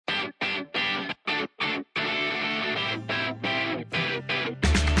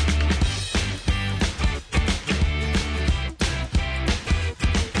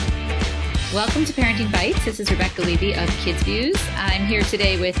Welcome to Parenting Bites. This is Rebecca Levy of Kids Views. I'm here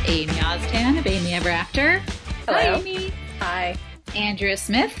today with Amy Oztan of Amy Ever After. Hello. Hi, Amy. Hi. Andrea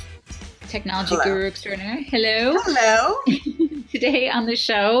Smith, technology Hello. guru extraordinaire. Hello. Hello. Today on the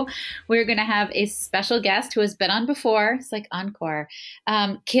show, we're going to have a special guest who has been on before. It's like encore.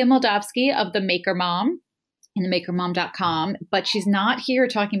 Kim Moldavsky of The Maker Mom and themakermom.com, but she's not here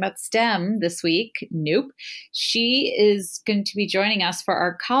talking about STEM this week. Nope. She is going to be joining us for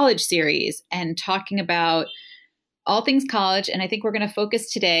our college series and talking about all things college. And I think we're going to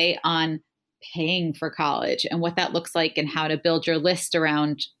focus today on paying for college and what that looks like and how to build your list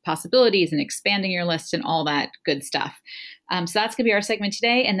around possibilities and expanding your list and all that good stuff. So that's going to be our segment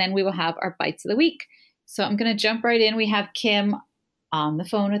today. And then we will have our bites of the week. So I'm going to jump right in. We have Kim on the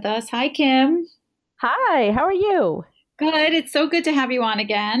phone with us. Hi, Kim. Hi, how are you? Good. It's so good to have you on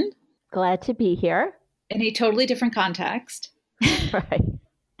again. Glad to be here. In a totally different context. Right.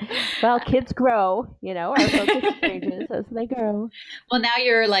 Well, kids grow, our focus changes as they grow. Well, now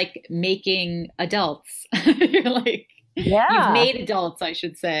you're like making adults. You're like, yeah. You've made adults, I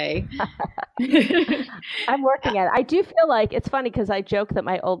should say. I'm working at it. I do feel like it's funny because I joke that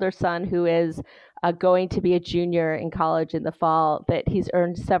my older son, who is going to be a junior in college in the fall, that he's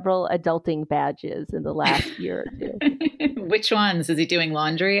earned several adulting badges in the last year or two. Which ones? Is he doing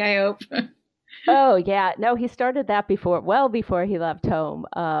laundry, I hope? Oh, yeah. No, he started that well before he left home.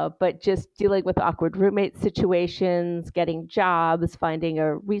 But just dealing with awkward roommate situations, getting jobs, finding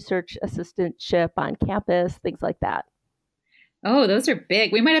a research assistantship on campus, things like that. Oh, those are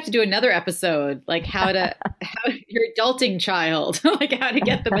big. We might have to do another episode, like how your adulting child, like how to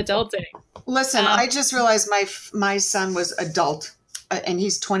get them adulting. Listen, I just realized my son was adult, and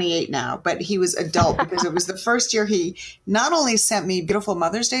he's 28 now, but he was adult because it was the first year he not only sent me beautiful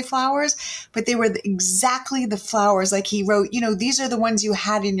Mother's Day flowers, but they were exactly the flowers like he wrote, these are the ones you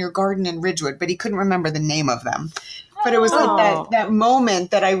had in your garden in Ridgewood, but he couldn't remember the name of them. But it was like that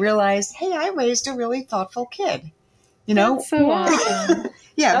moment that I realized, hey, I raised a really thoughtful kid. That's so awesome.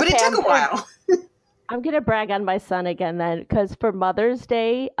 Yeah, but it took a while. I'm going to brag on my son again then, because for Mother's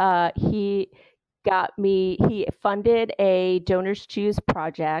Day, he funded a Donors Choose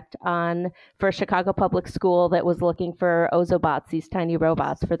project for Chicago Public School that was looking for Ozobots, these tiny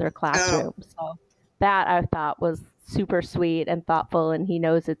robots for their classrooms. So that I thought was super sweet and thoughtful, and he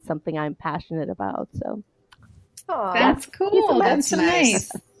knows it's something I'm passionate about. So. That's cool. That's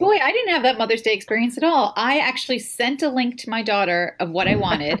nice. Boy, I didn't have that Mother's Day experience at all. I actually sent a link to my daughter of what I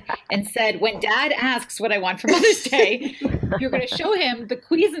wanted and said, when Dad asks what I want for Mother's Day, you're going to show him the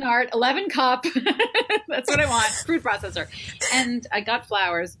Cuisinart 11 cup. That's what I want, food processor. And I got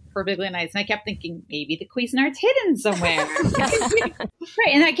flowers, perfectly nice. And I kept thinking, maybe the Cuisinart's hidden somewhere.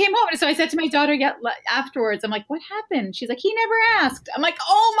 Right. And I came home. And so I said to my daughter afterwards, I'm like, what happened? She's like, he never asked. I'm like,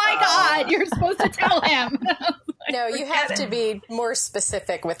 oh my God, you're supposed to tell him. No, you have to be more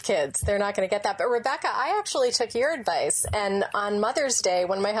specific with kids. They're not going to get that. But Rebecca, I actually took your advice. And on Mother's Day,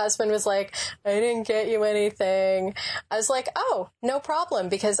 when my husband was like, I didn't get you anything, I was like, oh, no problem,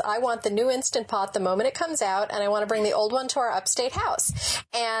 because I want the new Instant Pot the moment it comes out, and I want to bring the old one to our upstate house.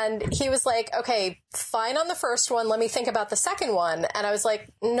 And he was like, okay, fine on the first one. Let me think about the second one. And I was like,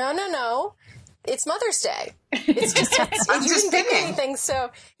 no. It's Mother's Day. It's just you didn't pick anything,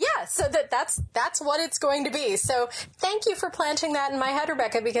 so yeah. So that's what it's going to be. So thank you for planting that in my head,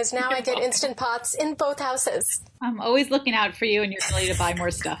 Rebecca, because now I get Instant Pots in both houses. I'm always looking out for you and your ability to buy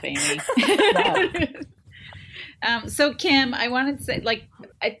more stuff, Amy. So Kim, I wanted to say,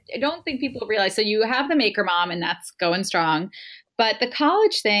 I don't think people realize. So you have the Maker Mom, and that's going strong. But the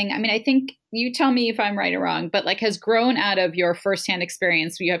college thing, I think you tell me if I'm right or wrong, but has grown out of your firsthand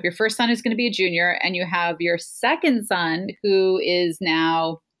experience. You have your first son who's going to be a junior, and you have your second son who is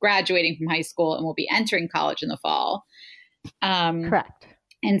now graduating from high school and will be entering college in the fall. Correct.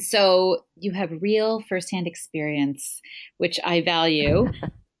 And so you have real firsthand experience, which I value.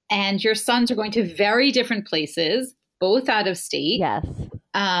 And your sons are going to very different places, both out of state. Yes.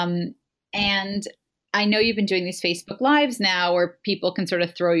 And I know you've been doing these Facebook Lives now where people can sort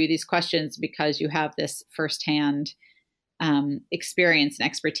of throw you these questions because you have this firsthand experience and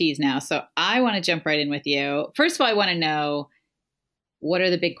expertise now. So I want to jump right in with you. First of all, I want to know, what are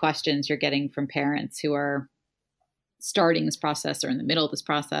the big questions you're getting from parents who are starting this process or in the middle of this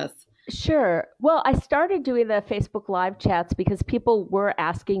process? Sure. Well, I started doing the Facebook Live chats because people were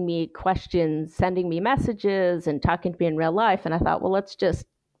asking me questions, sending me messages and talking to me in real life. And I thought, well, let's just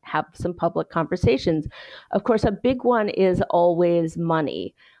have some public conversations. Of course, a big one is always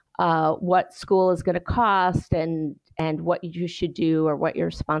money. What school is going to cost and what you should do or what your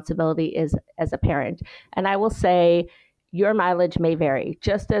responsibility is as a parent. And I will say, your mileage may vary.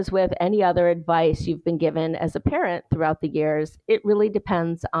 Just as with any other advice you've been given as a parent throughout the years, it really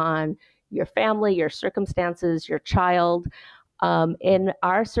depends on your family, your circumstances, your child. In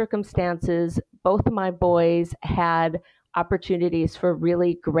our circumstances, both of my boys had opportunities for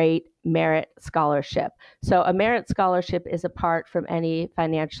really great merit scholarship. So a merit scholarship is apart from any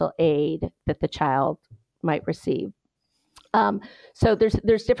financial aid that the child might receive. So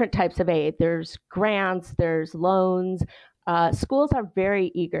there's different types of aid. There's grants, there's loans. Schools are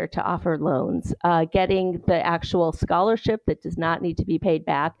very eager to offer loans. Getting the actual scholarship that does not need to be paid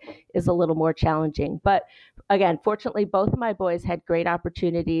back is a little more challenging. But again, fortunately, both of my boys had great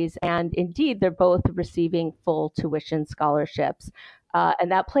opportunities, and indeed, they're both receiving full tuition scholarships.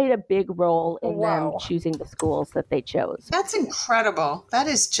 And that played a big role in them choosing the schools that they chose. That's incredible. That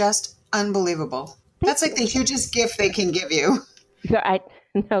is just unbelievable. That's like the hugest gift they can give you.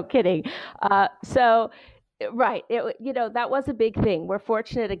 No kidding. Right. That was a big thing. We're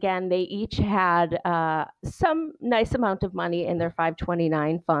fortunate, again, they each had some nice amount of money in their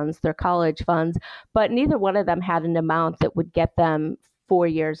 529 funds, their college funds, but neither one of them had an amount that would get them 4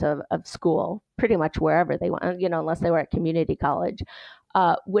 years of school, pretty much wherever they want, unless they were at community college,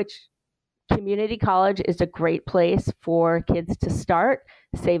 which community college is a great place for kids to start,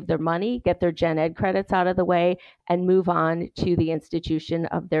 save their money, get their gen ed credits out of the way, and move on to the institution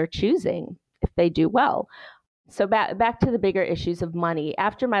of their choosing if they do well. So back to the bigger issues of money.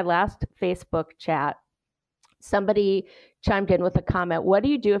 After my last Facebook chat, somebody chimed in with a comment, what do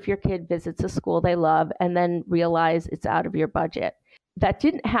you do if your kid visits a school they love and then realize it's out of your budget? That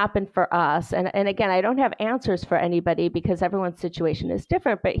didn't happen for us. And again, I don't have answers for anybody because everyone's situation is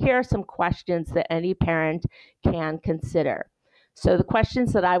different, but here are some questions that any parent can consider. So the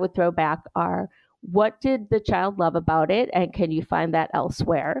questions that I would throw back are, what did the child love about it? And can you find that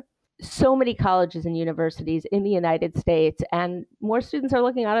elsewhere? So many colleges and universities in the United States, and more students are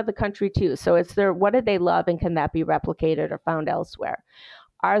looking out of the country too. So it's what did they love, and can that be replicated or found elsewhere?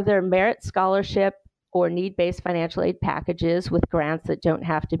 Are there merit scholarship or need-based financial aid packages with grants that don't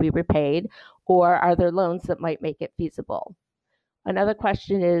have to be repaid, or are there loans that might make it feasible? Another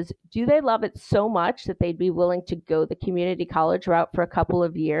question is, do they love it so much that they'd be willing to go the community college route for a couple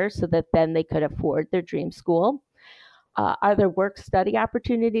of years so that then they could afford their dream school? Are there work-study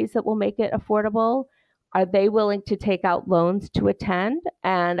opportunities that will make it affordable? Are they willing to take out loans to attend?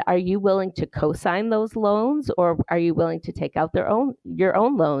 And are you willing to co-sign those loans, or are you willing to take out your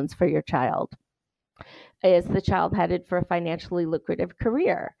own loans for your child? Is the child headed for a financially lucrative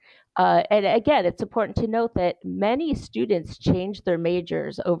career? And again, it's important to note that many students change their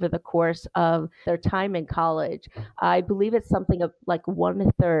majors over the course of their time in college. I believe it's something of like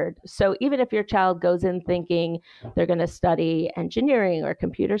 1/3. So even if your child goes in thinking they're going to study engineering or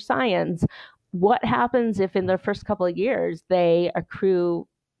computer science, what happens if in their first couple of years they accrue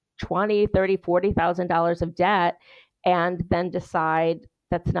 $20,000, $30,000, $40,000 of debt and then decide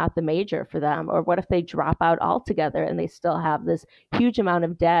that's not the major for them? Or what if they drop out altogether and they still have this huge amount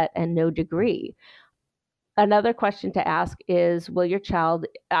of debt and no degree? Another question to ask is,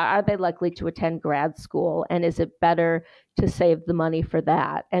 are they likely to attend grad school? And is it better to save the money for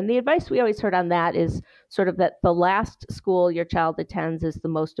that? And the advice we always heard on that is sort of that the last school your child attends is the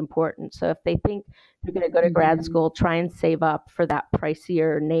most important. So if they think they're going to go to grad school, try and save up for that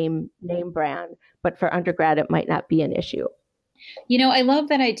pricier name brand. But for undergrad, it might not be an issue. I love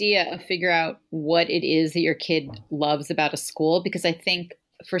that idea of figure out what it is that your kid loves about a school, because I think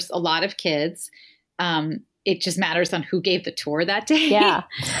for a lot of kids, it just matters on who gave the tour that day. Yeah.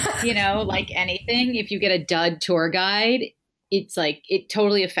 Like anything, if you get a dud tour guide, it's like it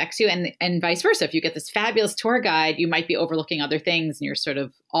totally affects you, and vice versa. If you get this fabulous tour guide, you might be overlooking other things and you're sort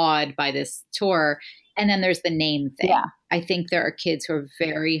of awed by this tour. And then there's the name thing. Yeah. I think there are kids who are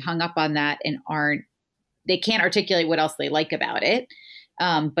very hung up on that and they can't articulate what else they like about it.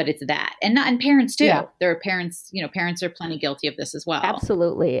 But it's that. And parents too. Yeah. There are parents, parents are plenty guilty of this as well.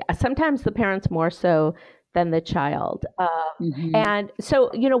 Absolutely. Sometimes the parents more so than the child. And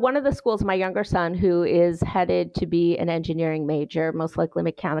so, one of the schools, my younger son, who is headed to be an engineering major, most likely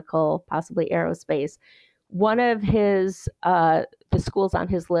mechanical, possibly aerospace, one of the schools on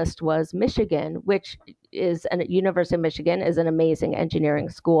his list was Michigan, which is University of Michigan is an amazing engineering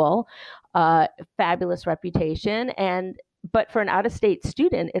school, fabulous reputation. But for an out-of-state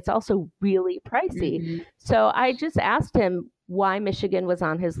student, it's also really pricey. So I just asked him why Michigan was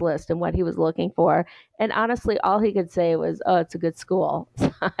on his list and what he was looking for. And honestly, all he could say was, oh, it's a good school.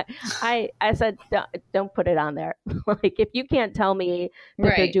 I said, don't put it on there. Like, if you can't tell me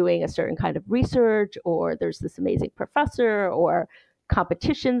that they're doing a certain kind of research, or there's this amazing professor, or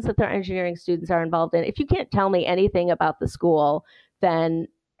competitions that their engineering students are involved in. If you can't tell me anything about the school, then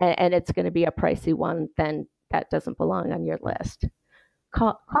and it's going to be a pricey one, then that doesn't belong on your list.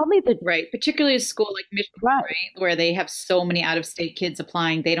 Call me the Right. Particularly a school like Michigan, right. right? Where they have so many out of state kids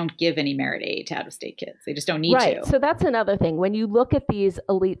applying. They don't give any merit aid to out of state kids. They just don't need Right. to. So that's another thing. When you look at these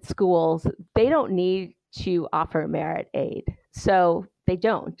elite schools, they don't need to offer merit aid. So they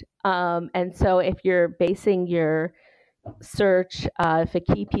don't. And so if you're basing your search, if a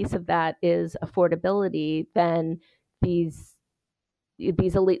key piece of that is affordability, then these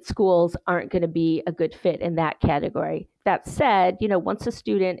elite schools aren't going to be a good fit in that category. That said, once a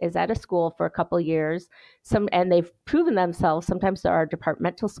student is at a school for a couple of years, and they've proven themselves, sometimes there are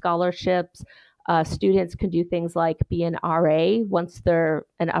departmental scholarships. Students can do things like be an RA once they're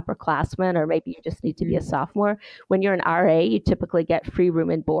an upperclassman, or maybe you just need to be a sophomore. When you're an RA, you typically get free room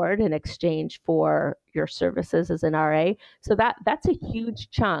and board in exchange for your services as an RA. So that's a huge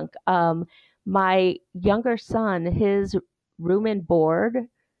chunk. My younger son, his room and board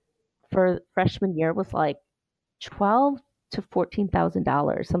for freshman year was like $12,000 to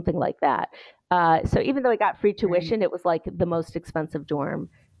 $14,000, something like that. So even though he got free tuition, it was like the most expensive dorm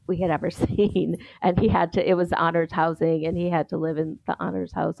we had ever seen, and it was honors housing, and he had to live in the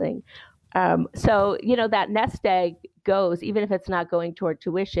honors housing. So that nest egg goes, even if it's not going toward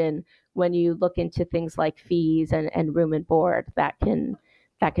tuition, when you look into things like fees and room and board, that can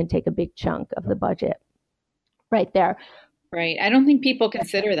take a big chunk of the budget right there. Right. I don't think people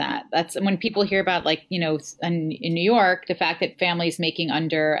consider that. That's when people hear about, like, in New York, the fact that families making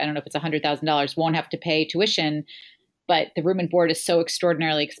under, I don't know if it's $100,000 won't have to pay tuition, but the room and board is so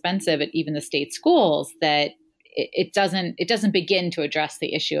extraordinarily expensive at even the state schools that it doesn't begin to address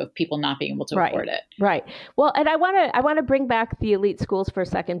the issue of people not being able to afford it. Right. Well, and I want to bring back the elite schools for a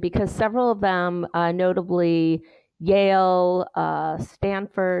second, because several of them, notably Yale,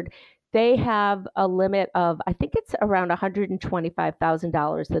 Stanford, they have a limit of, I think it's around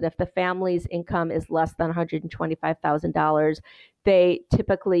 $125,000, that if the family's income is less than $125,000, they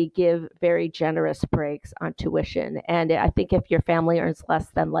typically give very generous breaks on tuition. And I think if your family earns less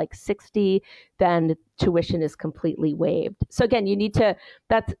than like 60, then tuition is completely waived. So again, you need to,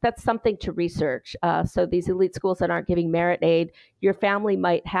 that's something to research. So these elite schools that aren't giving merit aid, your family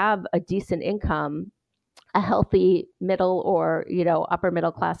might have a decent income, a healthy middle or upper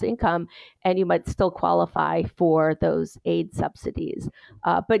middle class income, and you might still qualify for those aid subsidies.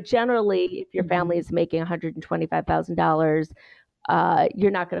 But generally, if your family is making $125,000,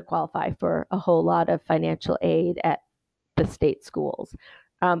 you're not going to qualify for a whole lot of financial aid at the state schools.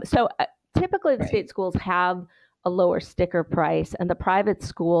 So typically the state schools have a lower sticker price, and the private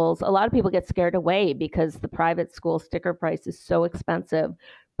schools, a lot of people get scared away because the private school sticker price is so expensive.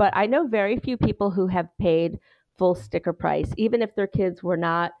 But I know very few people who have paid full sticker price, even if their kids were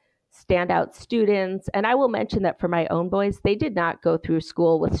not standout students. And I will mention that for my own boys, they did not go through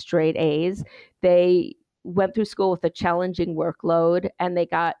school with straight A's. They went through school with a challenging workload, and they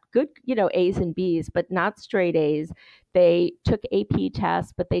got good, A's and B's, but not straight A's. They took AP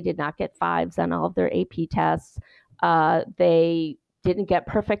tests, but they did not get fives on all of their AP tests. They didn't get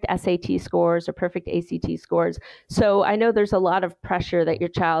perfect SAT scores or perfect ACT scores. So I know there's a lot of pressure that your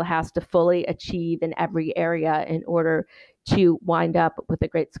child has to fully achieve in every area in order to wind up with a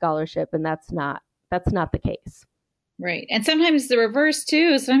great scholarship, and that's not the case. Right. And sometimes the reverse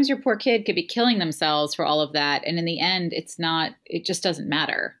too. Sometimes your poor kid could be killing themselves for all of that, and in the end it just doesn't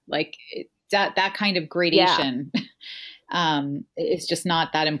matter. Like that kind of gradation. Yeah. It's just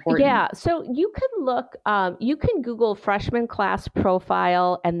not that important. Yeah. So you can look, you can Google freshman class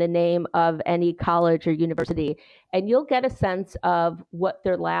profile and the name of any college or university, and you'll get a sense of what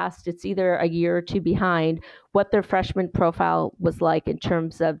it's either a year or two behind, what their freshman profile was like in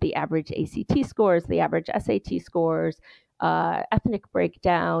terms of the average ACT scores, the average SAT scores, ethnic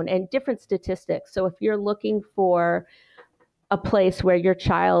breakdown, and different statistics. So if you're looking for a place where your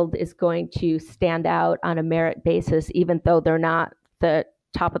child is going to stand out on a merit basis, even though they're not the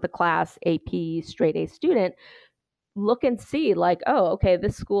top of the class AP straight A student, look and see like, oh, okay,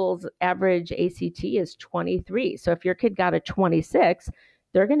 this school's average ACT is 23. So if your kid got a 26,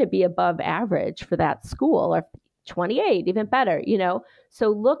 they're going to be above average for that school, or 28, even better, So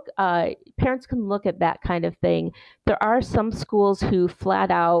look, parents can look at that kind of thing. There are some schools who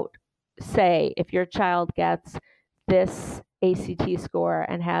flat out say, if your child gets this ACT score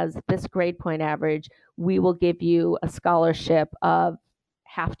and has this grade point average, we will give you a scholarship of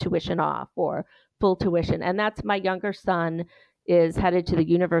half tuition off or full tuition. And that's, my younger son is headed to the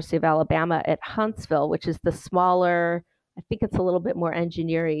University of Alabama at Huntsville, which is the smaller, I think it's a little bit more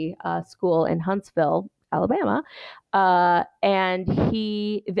engineering school in Huntsville. Alabama. And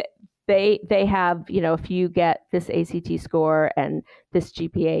they have, if you get this ACT score and this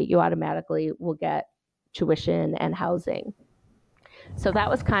GPA, you automatically will get tuition and housing. So that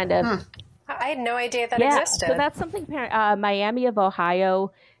was kind of... I had no idea that existed. So that's something, Miami of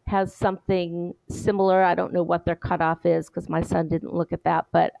Ohio has something similar. I don't know what their cutoff is because my son didn't look at that,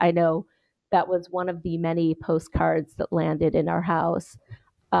 but I know that was one of the many postcards that landed in our house.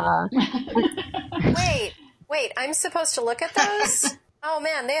 Wait, I'm supposed to look at those? Oh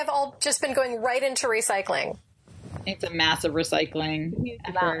man, they have all just been going right into recycling. It's a massive recycling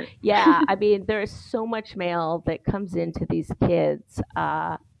effort. Yeah, I mean, there is so much mail that comes into these kids.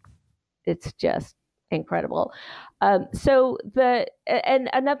 It's just incredible. And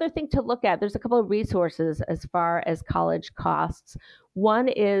another thing to look at, there's a couple of resources as far as college costs. One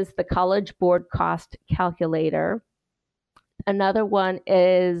is the College Board Cost Calculator. Another one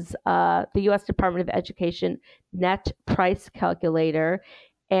is the U.S. Department of Education Net Price Calculator.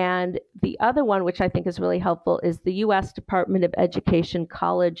 And the other one, which I think is really helpful, is the U.S. Department of Education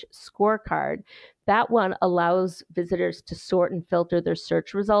College Scorecard. That one allows visitors to sort and filter their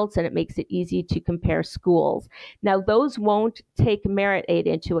search results, and it makes it easy to compare schools. Now, those won't take merit aid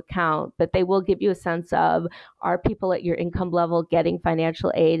into account, but they will give you a sense of, are people at your income level getting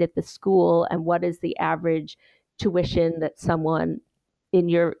financial aid at the school, and what is the average tuition that someone in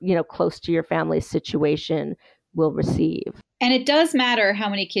your, close to your family's situation will receive. And it does matter how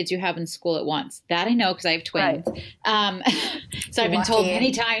many kids you have in school at once. That I know because I have twins. Right. So I've been told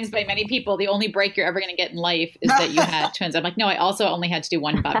many times by many people, the only break you're ever going to get in life is that you had twins. I'm like, no, I also only had to do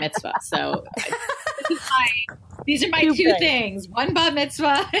one bat mitzvah. So these are my two things. One bat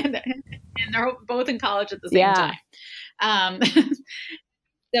mitzvah and they're both in college at the same time.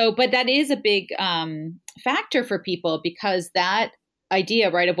 But that is a big factor for people because that idea,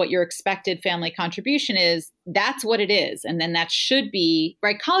 right, of what your expected family contribution is, that's what it is. And then that should be,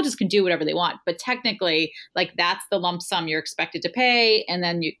 right, colleges can do whatever they want, but technically, like, that's the lump sum you're expected to pay, and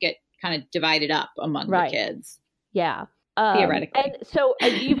then you get kind of divided up among the kids. Yeah. Theoretically. And so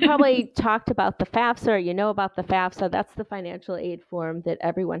you probably talked about the FAFSA, or you know about the FAFSA. That's the financial aid form that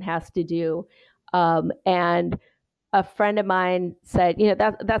everyone has to do. And a friend of mine said,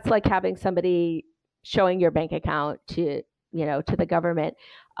 that's like having somebody showing your bank account to the government.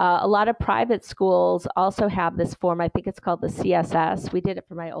 A lot of private schools also have this form. I think it's called the CSS. We did it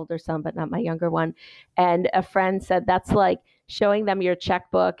for my older son, but not my younger one. And a friend said that's like showing them your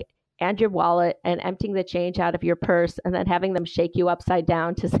checkbook and your wallet and emptying the change out of your purse and then having them shake you upside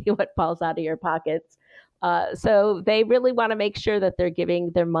down to see what falls out of your pockets. So they really want to make sure that they're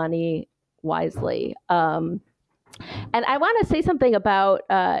giving their money wisely. And I want to say something about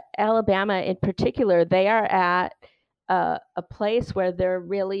Alabama in particular. They are at a place where they're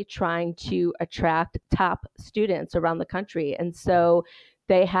really trying to attract top students around the country. And so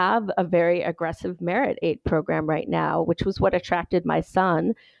they have a very aggressive merit aid program right now, which was what attracted my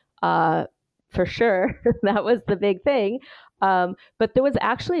son, for sure. That was the big thing. But there was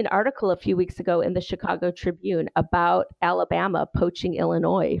actually an article a few weeks ago in the Chicago Tribune about Alabama poaching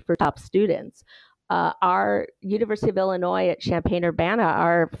Illinois for top students. Our University of Illinois at Champaign-Urbana,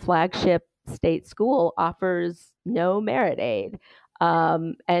 our flagship state school, offers no merit aid.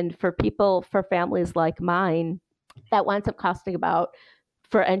 And for families like mine, that winds up costing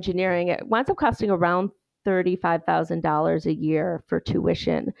for engineering, it winds up costing around $35,000 a year for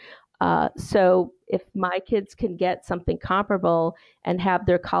tuition. So if my kids can get something comparable and have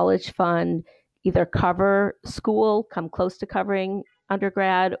their college fund either cover school, come close to covering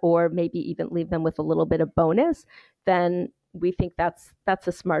undergrad, or maybe even leave them with a little bit of bonus, then we think that's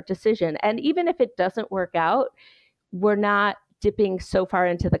a smart decision. And even if it doesn't work out, we're not dipping so far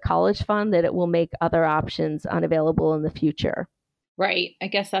into the college fund that it will make other options unavailable in the future. Right. I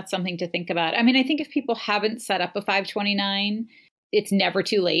guess that's something to think about. I mean, I think if people haven't set up a 529, it's never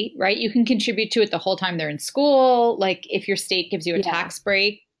too late, right? You can contribute to it the whole time they're in school. Like if your state gives you a tax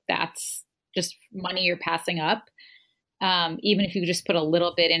break, that's just money you're passing up. Even if you just put a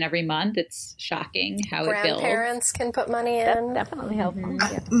little bit in every month, it's shocking how it builds. Grandparents can put money in. That's definitely helpful.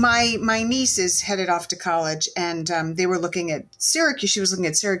 Mm-hmm. My niece is headed off to college, and they were looking at Syracuse. She was looking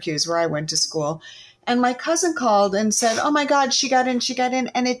at Syracuse, where I went to school. And my cousin called and said, "Oh my God, she got in,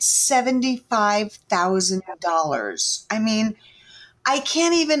 and it's $75,000. I mean, I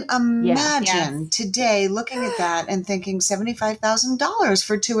can't even imagine today looking at that and thinking $75,000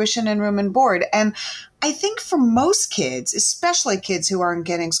 for tuition and room and board. And I think for most kids, especially kids who aren't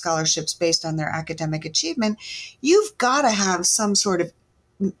getting scholarships based on their academic achievement, you've got to have some sort of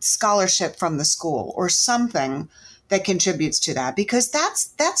scholarship from the school or something that contributes to that, because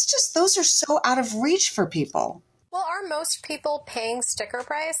that's just, those are so out of reach for people. Well, are most people paying sticker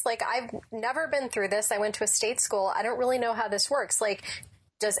price? Like, I've never been through this. I went to a state school. I don't really know how this works. Like,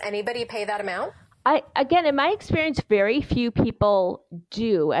 does anybody pay that amount? Again, in my experience, very few people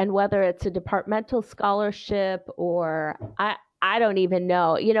do. And whether it's a departmental scholarship or I don't even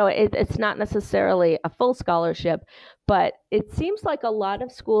know, it's not necessarily a full scholarship, but it seems like a lot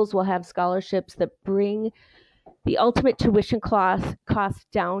of schools will have scholarships that bring the ultimate tuition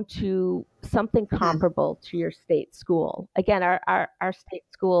cost down to something comparable to your state school. Again, our state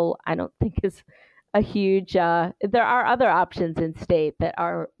school, I don't think is a huge, there are other options in state that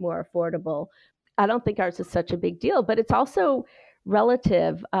are more affordable. I don't think ours is such a big deal, but it's also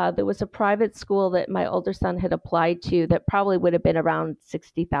relative. There was a private school that my older son had applied to that probably would have been around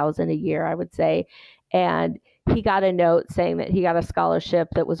 $60,000 a year, I would say. And he got a note saying that he got a scholarship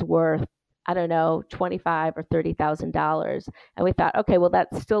that was worth, I don't know, $25,000 or $30,000. And we thought, okay, well,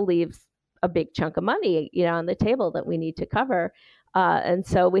 that still leaves a big chunk of money, on the table that we need to cover. And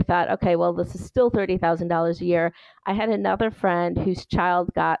so we thought, okay, well, this is still $30,000 a year. I had another friend whose child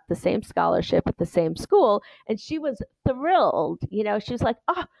got the same scholarship at the same school, and she was thrilled. She was like,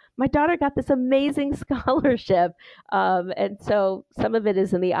 oh, my daughter got this amazing scholarship. And so some of it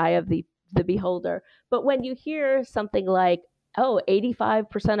is in the eye of the beholder. But when you hear something like, oh,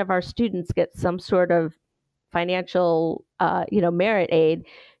 85% of our students get some sort of financial, merit aid,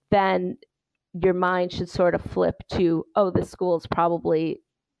 then your mind should sort of flip to, oh, this school is probably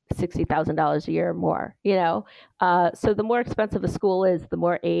 $60,000 a year or more, So the more expensive a school is, the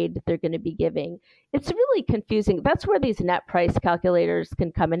more aid they're going to be giving. It's really confusing. That's where these net price calculators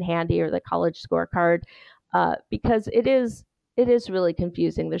can come in handy, or the college scorecard, because it is really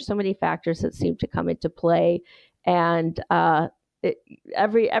confusing. There's so many factors that seem to come into play, and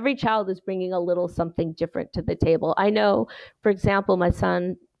every child is bringing a little something different to the table. I know, for example, my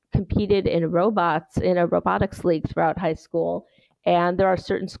son competed in a robotics league throughout high school. And there are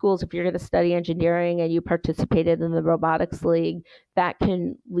certain schools, if you're going to study engineering and you participated in the robotics league, that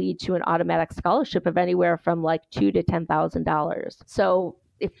can lead to an automatic scholarship of anywhere from like $2,000 to $10,000. So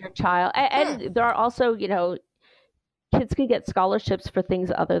if your child, and there are also, kids can get scholarships for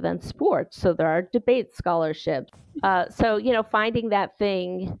things other than sports. So there are debate scholarships. So, finding that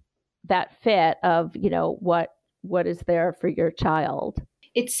thing, that fit of, what is there for your child.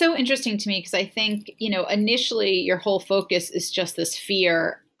 It's so interesting to me because I think, initially your whole focus is just this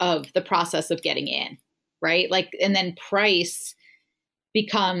fear of the process of getting in, right? Like, and then price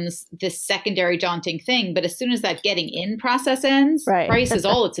becomes this secondary daunting thing. But as soon as that getting in process ends, right, price is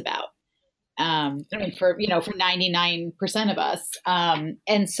all it's about. For 99% of us.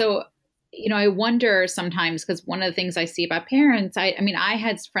 And so, I wonder sometimes, because one of the things I see about parents, I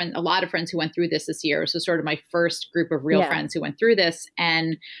had a lot of friends who went through this year. So sort of my first group of real friends who went through this,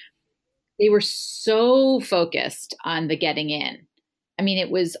 and they were so focused on the getting in.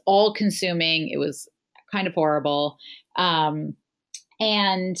 It was all consuming. It was kind of horrible.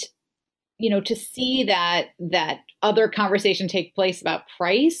 And to see that other conversation take place about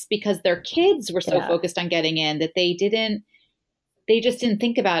price, because their kids were so focused on getting in that they just didn't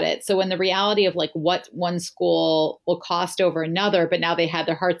think about it. So when the reality of like what one school will cost over another, but now they had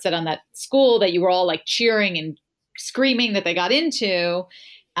their heart set on that school that you were all like cheering and screaming that they got into.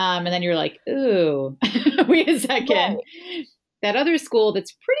 And then you're like, ooh, wait a second. Right. That other school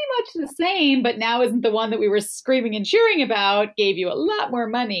that's pretty much the same, but now isn't the one that we were screaming and cheering about, gave you a lot more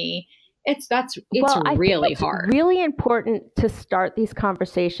money. It's really hard. Really important to start these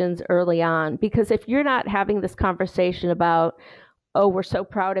conversations early on, because if you're not having this conversation about, oh, we're so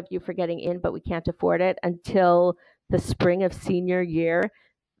proud of you for getting in, but we can't afford it, until the spring of senior year,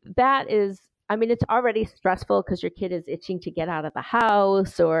 that is, it's already stressful because your kid is itching to get out of the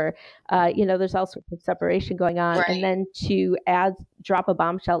house, or, there's all sorts of separation going on. Right. And then to drop a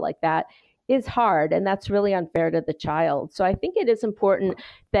bombshell like that is hard, and that's really unfair to the child. So I think it is important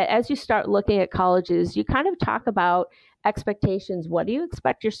that as you start looking at colleges, you kind of talk about expectations. What do you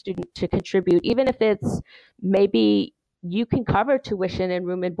expect your student to contribute? Even if it's maybe you can cover tuition and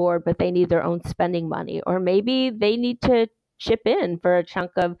room and board, but they need their own spending money, or maybe they need to chip in for a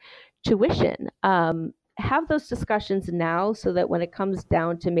chunk of tuition. Have those discussions now so that when it comes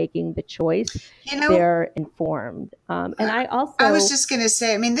down to making the choice, they're informed. And I was just going to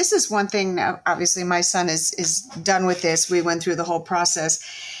say, this is one thing now, obviously my son is done with this. We went through the whole process.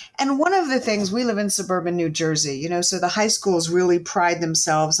 And one of the things, we live in suburban New Jersey, so the high schools really pride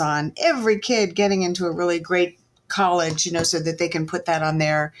themselves on every kid getting into a really great college, so that they can put that on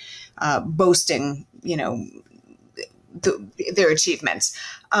their boasting, their achievements.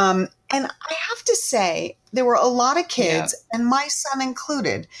 And I have to say, there were a lot of kids, and my son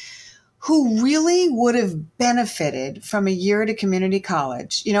included, who really would have benefited from a year at a community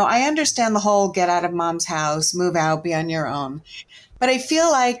college. You know, I understand the whole get out of mom's house, move out, be on your own. But I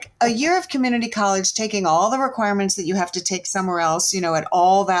feel like a year of community college, taking all the requirements that you have to take somewhere else, you know, at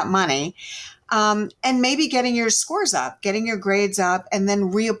all that money, and maybe getting your scores up, getting your grades up, and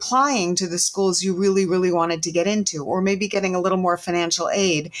then reapplying to the schools you really, really wanted to get into, or maybe getting a little more financial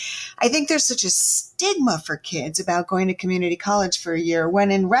aid. I think there's such a stigma for kids about going to community college for a year,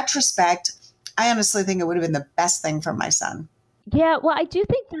 when in retrospect, I honestly think it would have been the best thing for my son. Yeah, well, I do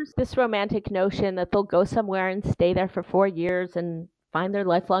think there's this romantic notion that they'll go somewhere and stay there for 4 years and find their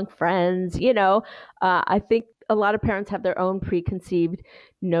lifelong friends. I think a lot of parents have their own preconceived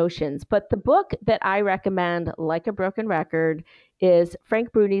notions. But the book that I recommend, like a broken record, is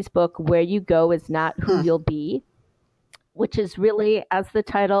Frank Bruni's book, Where You Go Is Not Who You'll Be, which is really, as the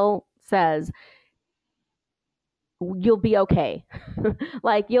title says, you'll be okay.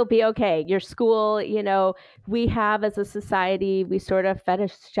 Like, you'll be okay. Your school, we have, as a society, we sort of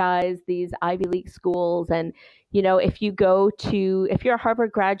fetishize these Ivy League schools. And, if you're a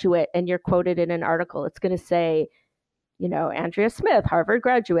Harvard graduate and you're quoted in an article, it's going to say, Andrea Smith, Harvard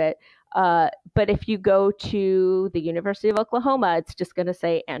graduate. But if you go to the University of Oklahoma, it's just going to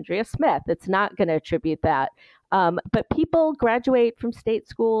say Andrea Smith. It's not going to attribute that. But people graduate from state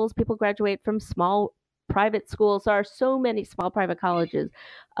schools. People graduate from small private schools. There are so many small private colleges.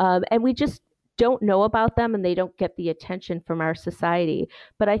 And we just don't know about them, and they don't get the attention from our society.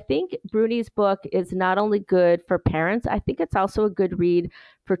 But I think Bruni's book is not only good for parents, I think it's also a good read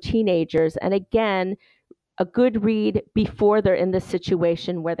for teenagers. And again, a good read before they're in this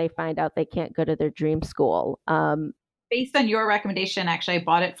situation where they find out they can't go to their dream school. Based on your recommendation, actually, I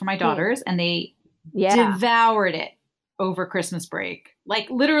bought it for my daughters, and they devoured it over Christmas break.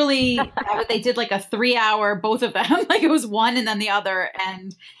 Like, literally, they did like a 3-hour, both of them. Like, it was one and then the other,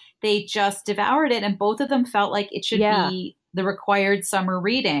 and they just devoured it. And both of them felt like it should be the required summer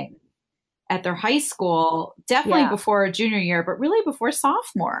reading at their high school, definitely before junior year, but really before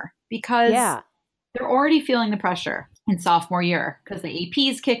sophomore, because they're already feeling the pressure in sophomore year because the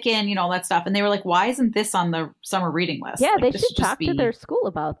APs kick in, all that stuff. And they were like, why isn't this on the summer reading list? Yeah, like, they should talk to their school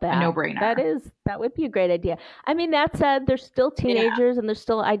about that. A no-brainer. That would be a great idea. I mean, that said, they're still teenagers and they're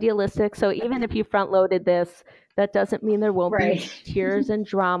still idealistic. So even if you front loaded this, that doesn't mean there won't be tears and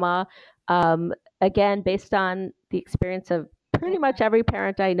drama. Again, based on the experience of pretty much every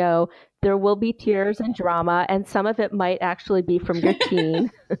parent I know, there will be tears and drama, and some of it might actually be from your teen.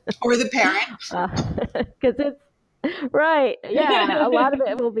 Or the parent. Because it's right. Yeah. A lot of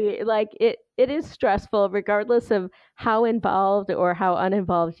it will be like it is stressful, regardless of how involved or how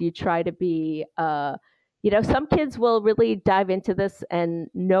uninvolved you try to be. Some kids will really dive into this and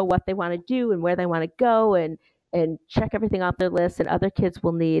know what they want to do and where they want to go and check everything off their list. And other kids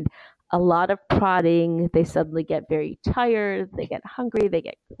will need a lot of prodding. They suddenly get very tired. They get hungry. They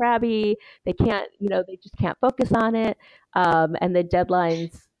get crabby. They can't, they just can't focus on it. And the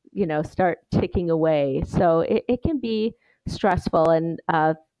deadlines, start ticking away. So it can be stressful. And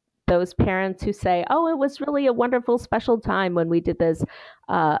those parents who say, oh, it was really a wonderful, special time when we did this,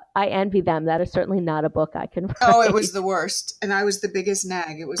 I envy them. That is certainly not a book I can write. Oh, it was the worst. And I was the biggest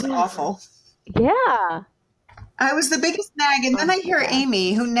nag. It was awful. Yeah. I was the biggest nag. And then I hear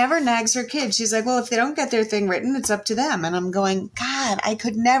Amy, who never nags her kids. She's like, well, if they don't get their thing written, it's up to them. And I'm going, God, I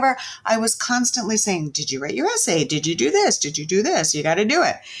could never. I was constantly saying, did you write your essay? Did you do this? Did you do this? You got to do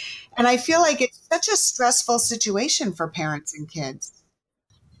it. And I feel like it's such a stressful situation for parents and kids.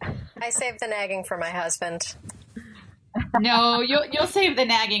 I saved the nagging for my husband. No, you'll save the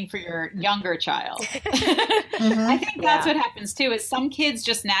nagging for your younger child. I think that's what happens too, is some kids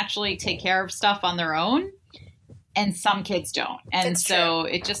just naturally take care of stuff on their own and some kids don't. And so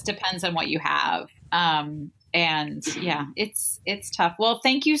it just depends on what you have. And yeah, it's tough. Well,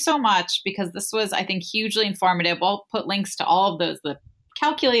 thank you so much, because this was, I think, hugely informative. We'll put links to all of those, the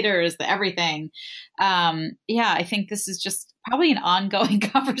calculators, the everything. I think this is just probably an ongoing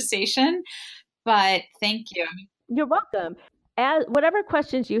conversation, but thank you. You're welcome. Whatever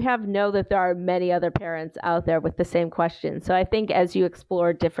questions you have, know that there are many other parents out there with the same questions. So I think as you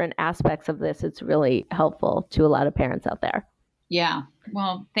explore different aspects of this, it's really helpful to a lot of parents out there. Yeah.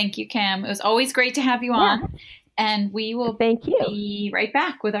 Well, thank you, Kim. It was always great to have you on. And we will be right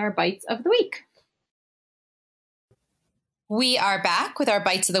back with our Bites of the Week. We are back with our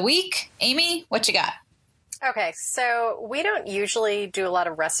Bites of the Week. Amy, what you got? Okay, so we don't usually do a lot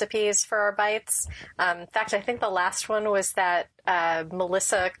of recipes for our bites. In fact, I think the last one was that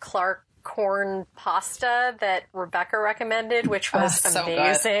Melissa Clark corn pasta that Rebecca recommended, which was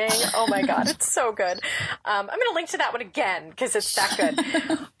amazing. So oh my God, it's so good. I'm going to link to that one again because it's that good.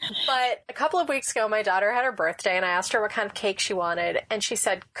 But a couple of weeks ago, my daughter had her birthday and I asked her what kind of cake she wanted. And she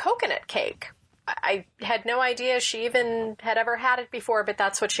said coconut cake. I had no idea she even had ever had it before, but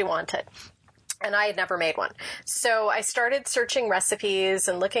that's what she wanted. And I had never made one. So I started searching recipes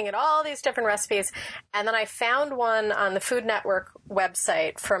and looking at all these different recipes. And then I found one on the Food Network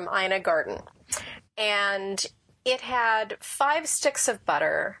website from Ina Garten. And it had 5 sticks of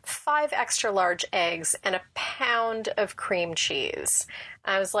butter, 5 extra large eggs, and a pound of cream cheese.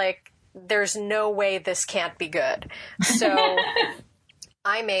 I was like, there's no way this can't be good. So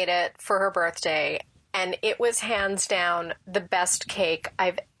I made it for her birthday, and it was hands down the best cake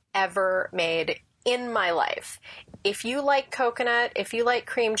I've ever made in my life. If you like coconut, if you like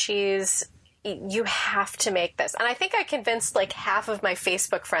cream cheese, you have to make this. And I think I convinced like half of my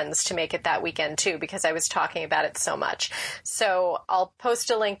Facebook friends to make it that weekend too, because I was talking about it so much. So I'll post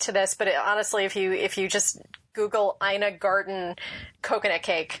a link to this, but honestly, if you just Google Ina Garten coconut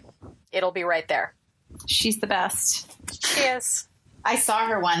cake, it'll be right there. She's the best. She is. I saw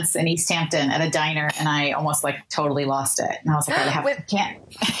her once in East Hampton at a diner, and I almost like totally lost it. And I was like, with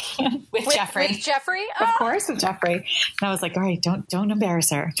Jeffrey. With Jeffrey? Of course, with Jeffrey. And I was like, all right, don't embarrass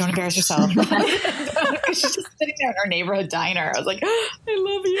her. Don't embarrass yourself. She's just sitting there in our neighborhood diner. I was like, I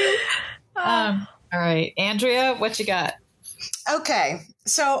love you. All right, Andrea, what you got? Okay,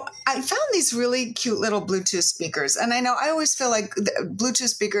 so I found these really cute little Bluetooth speakers. And I know I always feel like Bluetooth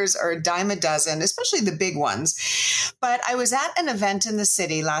speakers are a dime a dozen, especially the big ones. But I was at an event in the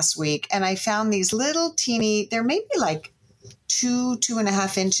city last week, and I found these little teeny, they're maybe like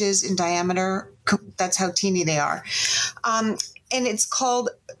 2.5 inches in diameter. That's how teeny they are. And it's called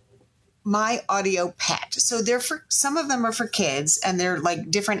My Audio Pet. So some of them are for kids, and they're like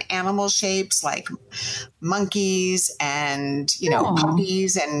different animal shapes, like monkeys and,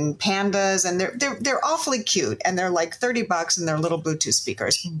 puppies and pandas. And they're awfully cute, and they're like $30 and they're little Bluetooth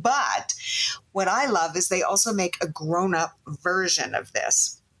speakers. But what I love is they also make a grown-up version of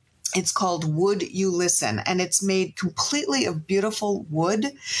this. It's called Would You Listen? And it's made completely of beautiful wood.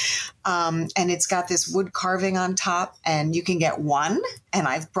 And it's got this wood carving on top, and you can get one. And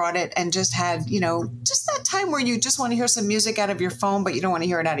I've brought it and just had, just that time where you just want to hear some music out of your phone, but you don't want to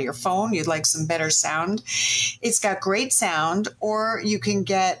hear it out of your phone. You'd like some better sound. It's got great sound. Or you can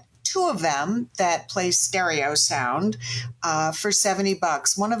get 2 of them that play stereo sound for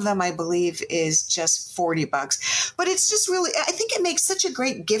 $70. One of them, I believe, is just $40. But it's just really, I think it makes such a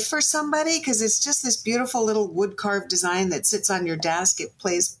great gift for somebody because it's just this beautiful little wood carved design that sits on your desk. It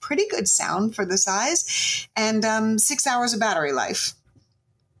plays pretty good sound for the size, and 6 hours of battery life.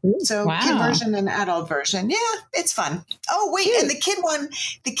 So wow. Kid version and adult version. Yeah, it's fun. Oh, wait. Cute. And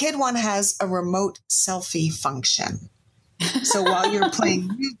the kid one has a remote selfie function. So while you're playing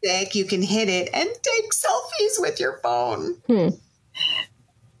music, you can hit it and take selfies with your phone.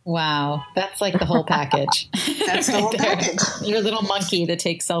 Wow. That's like the whole package. That's the whole package. Your little monkey that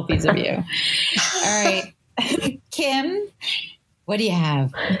takes selfies of you. All right. Kim, what do you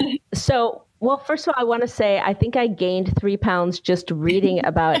have? So, well, first of all, I want to say I think I gained 3 pounds just reading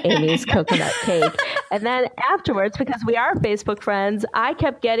about Amy's coconut cake. And then afterwards, because we are Facebook friends, I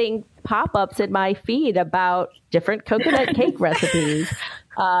kept getting pop-ups in my feed about different coconut cake recipes,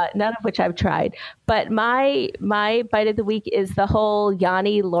 none of which I've tried. But my bite of the week is the whole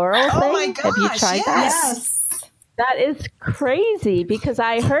Yanni Laurel thing. Oh my gosh, have you tried that? Yes. That is crazy because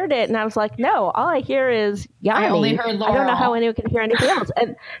I heard it and I was like, no, all I hear is Yanni. I only heard Laurel. I don't know how anyone can hear anything else.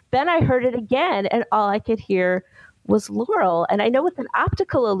 And then I heard it again and all I could hear was Laurel. And I know with an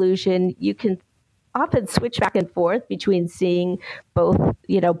optical illusion, you can often switch back and forth between seeing both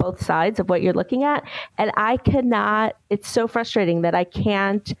sides of what you're looking at. And I cannot, it's so frustrating that I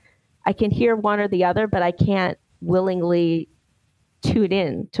can hear one or the other, but I can't willingly tune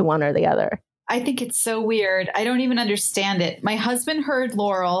in to one or the other. I think it's so weird. I don't even understand it. My husband heard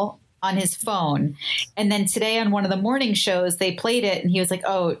Laurel on his phone. And then today on one of the morning shows, they played it and he was like,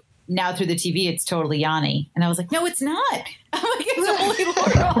 oh, now through the TV, it's totally Yanni. And I was like, no, it's not. I'm like, it's only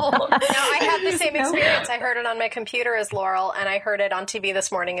Laurel. No, I had the same experience. I heard it on my computer as Laurel, and I heard it on TV this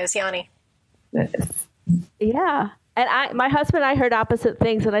morning as Yanni. Yeah. And my husband and I heard opposite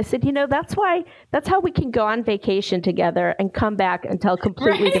things. And I said, that's how we can go on vacation together and come back and tell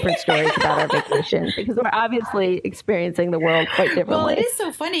completely different stories about our vacation, because we're obviously experiencing the world quite differently. Well, it is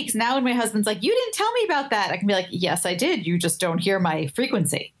so funny because now when my husband's like, you didn't tell me about that, I can be like, yes, I did. You just don't hear my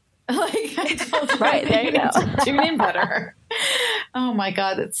frequency. Like, I told you right, there you go. Tune in better. Oh my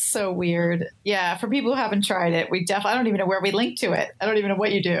God, that's so weird. Yeah, for people who haven't tried it, I don't even know where we link to it. I don't even know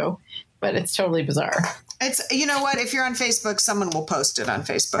what you do. but it's totally bizarre. It's, you know what? If you're on Facebook, someone will post it on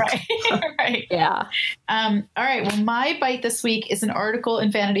Facebook. Right. Right. Yeah. All right. Well, my bite this week is an article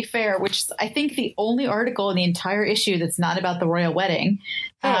in Vanity Fair, which is, I think, the only article in the entire issue that's not about the royal wedding,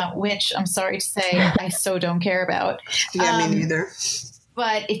 which I'm sorry to say I so don't care about. Yeah, me neither.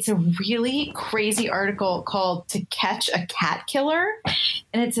 But it's a really crazy article called "To Catch a Cat Killer,"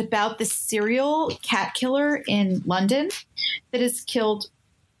 and it's about this serial cat killer in London that has killed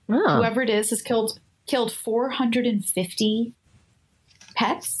whoever it is has killed 450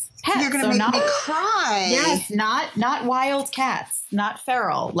 pets. You're going to make me cry. Yes, not wild cats, not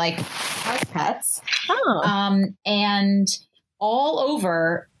feral, like house pets. And all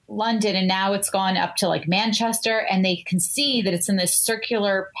over London, and now it's gone up to like Manchester, and they can see that it's in this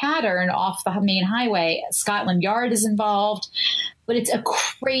circular pattern off the main highway. Scotland Yard is involved, but it's a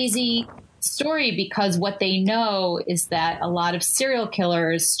crazy story because what they know is that a lot of serial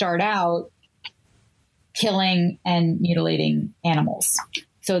killers start out killing and mutilating animals.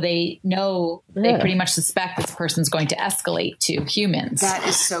 So they know, they pretty much suspect this person's going to escalate to humans. That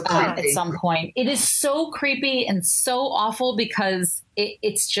is so creepy. At some point. It is so creepy and so awful because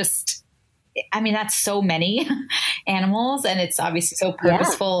it's just, I mean, that's so many animals, and it's obviously so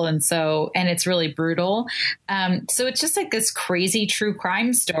purposeful and it's really brutal. So it's just like this crazy true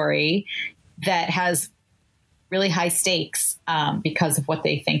crime story that has really high stakes because of what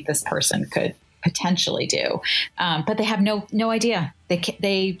they think this person could potentially do. But they have no idea.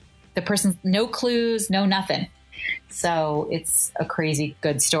 The person's no clues, no nothing. So it's a crazy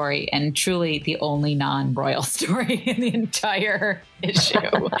good story, and truly the only non-royal story in the entire issue.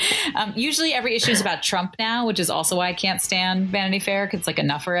 Usually every issue is about Trump now, which is also why I can't stand Vanity Fair, because it's like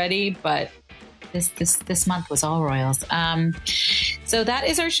enough already. But this month was all royals. So that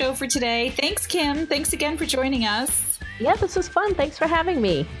is our show for today. Thanks, Kim. Thanks again for joining us. Yeah, this was fun. Thanks for having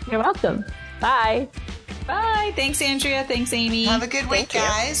me. You're welcome. Bye. Bye. Thanks, Andrea. Thanks, Amy. Have a good week,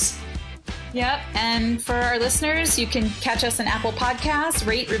 guys. Yep. And for our listeners, you can catch us on Apple Podcasts,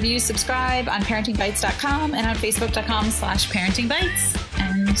 rate, review, subscribe on parentingbites.com and on facebook.com/parentingbites.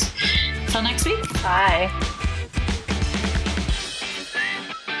 And until next week. Bye.